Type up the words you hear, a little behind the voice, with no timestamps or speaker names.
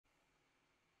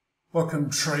Welcome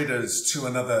traders to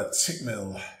another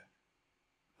Tickmill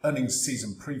earnings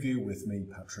season preview with me,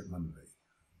 Patrick Munley.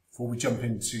 Before we jump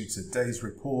into today's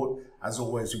report, as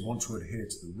always, we want to adhere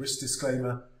to the risk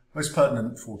disclaimer. Most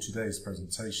pertinent for today's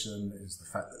presentation is the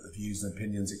fact that the views and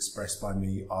opinions expressed by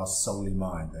me are solely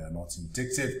mine. They are not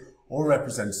indicative or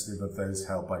representative of those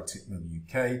held by Tickmill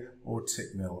UK or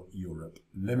Tickmill Europe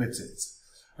Limited.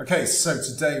 Okay, so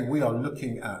today we are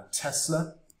looking at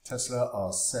Tesla. Tesla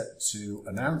are set to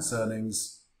announce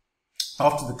earnings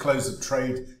after the close of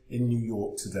trade in New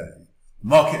York today. The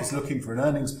market is looking for an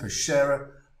earnings per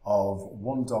share of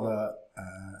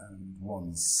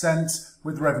 $1.01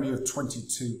 with revenue of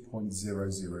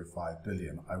 $22.005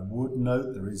 billion. I would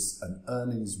note there is an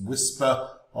earnings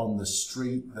whisper on the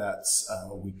street that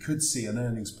we could see an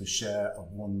earnings per share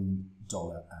of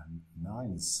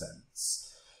 $1.09.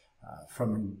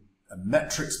 From a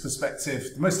metrics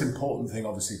perspective, the most important thing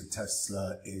obviously for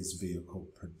Tesla is vehicle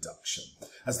production.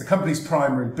 As the company's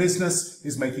primary business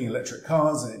is making electric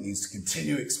cars and it needs to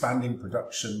continue expanding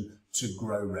production to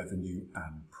grow revenue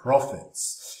and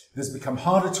profits. It has become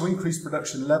harder to increase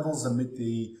production levels amid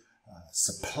the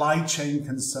supply chain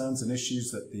concerns and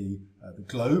issues that the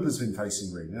globe has been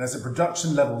facing really. And as the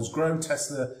production levels grow,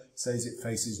 Tesla says it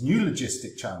faces new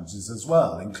logistic challenges as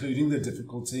well, including the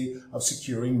difficulty of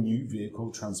securing new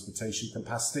vehicle transportation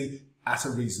capacity at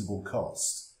a reasonable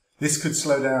cost. This could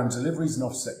slow down deliveries and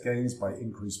offset gains by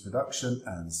increased production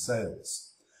and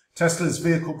sales. Tesla's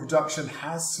vehicle production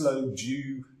has slowed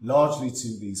due largely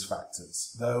to these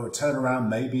factors, though a turnaround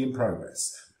may be in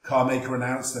progress. The car maker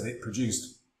announced that it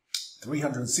produced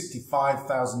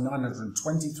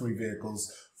 365,923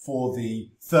 vehicles for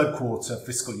the third quarter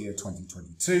fiscal year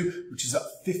 2022, which is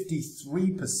up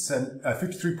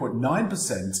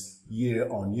 53.9% year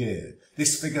on year.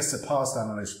 This figure surpassed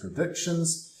analyst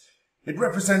predictions. It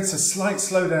represents a slight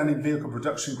slowdown in vehicle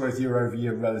production growth year over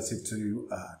year relative to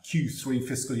Q3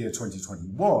 fiscal year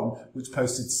 2021, which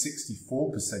posted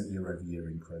 64% year over year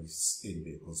increase in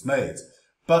vehicles made.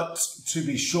 But to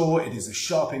be sure, it is a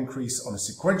sharp increase on a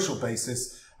sequential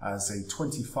basis as a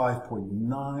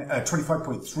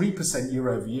 25.3%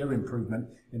 year-over-year improvement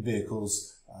in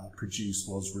vehicles produced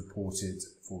was reported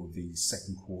for the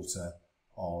second quarter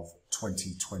of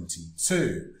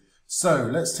 2022. So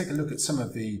let's take a look at some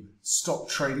of the stock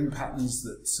trading patterns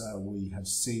that we have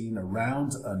seen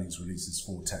around earnings releases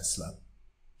for Tesla.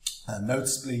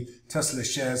 Noticeably, Tesla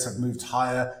shares have moved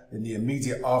higher in the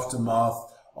immediate aftermath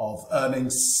of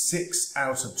earnings 6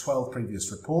 out of 12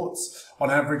 previous reports. On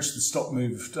average, the stock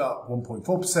moved up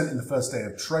 1.4% in the first day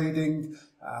of trading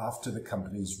after the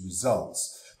company's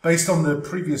results. Based on the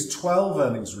previous 12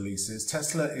 earnings releases,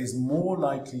 Tesla is more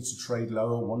likely to trade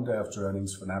lower one day after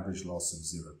earnings for an average loss of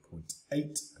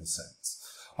 0.8%.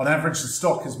 On average, the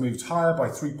stock has moved higher by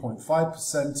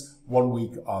 3.5% 1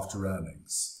 week after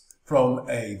earnings. From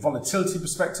a volatility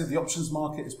perspective, the options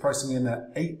market is pricing in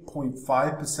at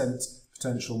 8.5%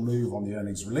 potential move on the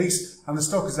earnings release, and the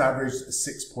stock has averaged a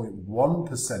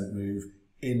 6.1% move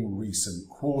in recent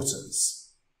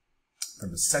quarters.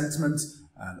 From a sentiment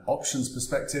and options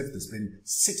perspective, there's been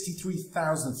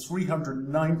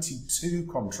 63,392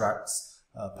 contracts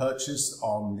purchased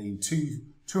on the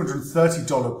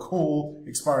 $230 call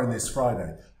expiring this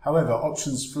Friday. However,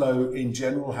 options flow in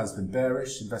general has been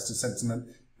bearish. Investor sentiment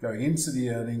going into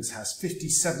the earnings has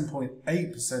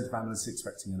 57.8% of analysts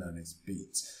expecting an earnings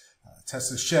beat.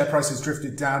 Tesla's share price has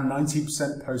drifted down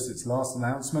 19% post its last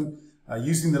announcement.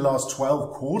 Using the last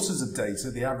 12 quarters of data,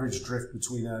 the average drift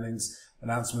between earnings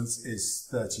announcements is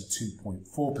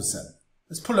 32.4%.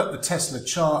 Let's pull up the Tesla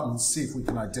chart and see if we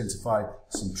can identify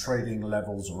some trading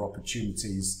levels or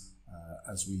opportunities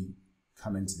as we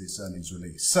come into this earnings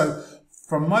release. So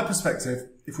from my perspective,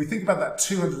 if we think about that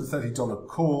 $230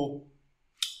 call,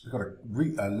 we've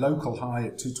got a local high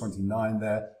at 229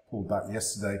 there, pulled back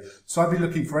yesterday. So I'd be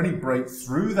looking for any break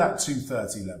through that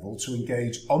 230 level to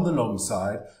engage on the long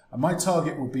side. And my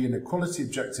target would be an equality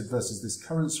objective versus this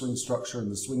current swing structure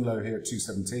and the swing low here at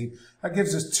 217. That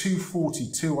gives us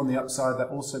 242 on the upside. That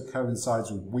also coincides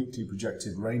with weekly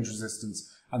projected range resistance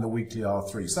and the weekly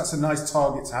R3. So that's a nice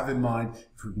target to have in mind.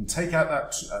 If we can take out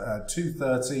that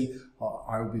 230,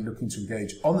 I will be looking to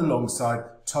engage on the long side,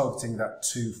 targeting that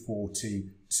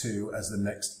 242 as the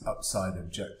next upside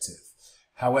objective.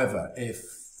 However, if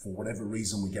for whatever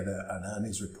reason we get an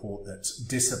earnings report that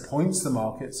disappoints the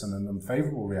markets and an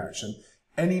unfavorable reaction,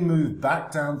 any move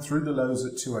back down through the lows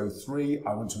at 203,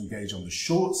 I want to engage on the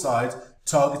short side,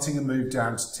 targeting a move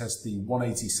down to test the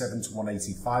 187 to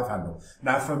 185 handle.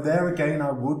 Now from there again,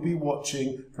 I would be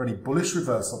watching for any bullish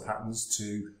reversal patterns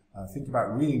to think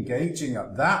about re-engaging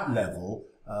at that level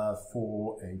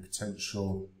for a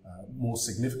potential more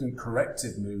significant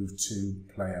corrective move to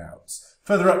play out.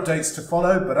 Further updates to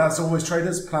follow, but as always,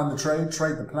 traders, plan the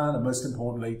trade the plan, and most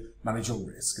importantly, manage your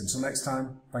risk. Until next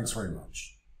time, thanks very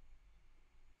much.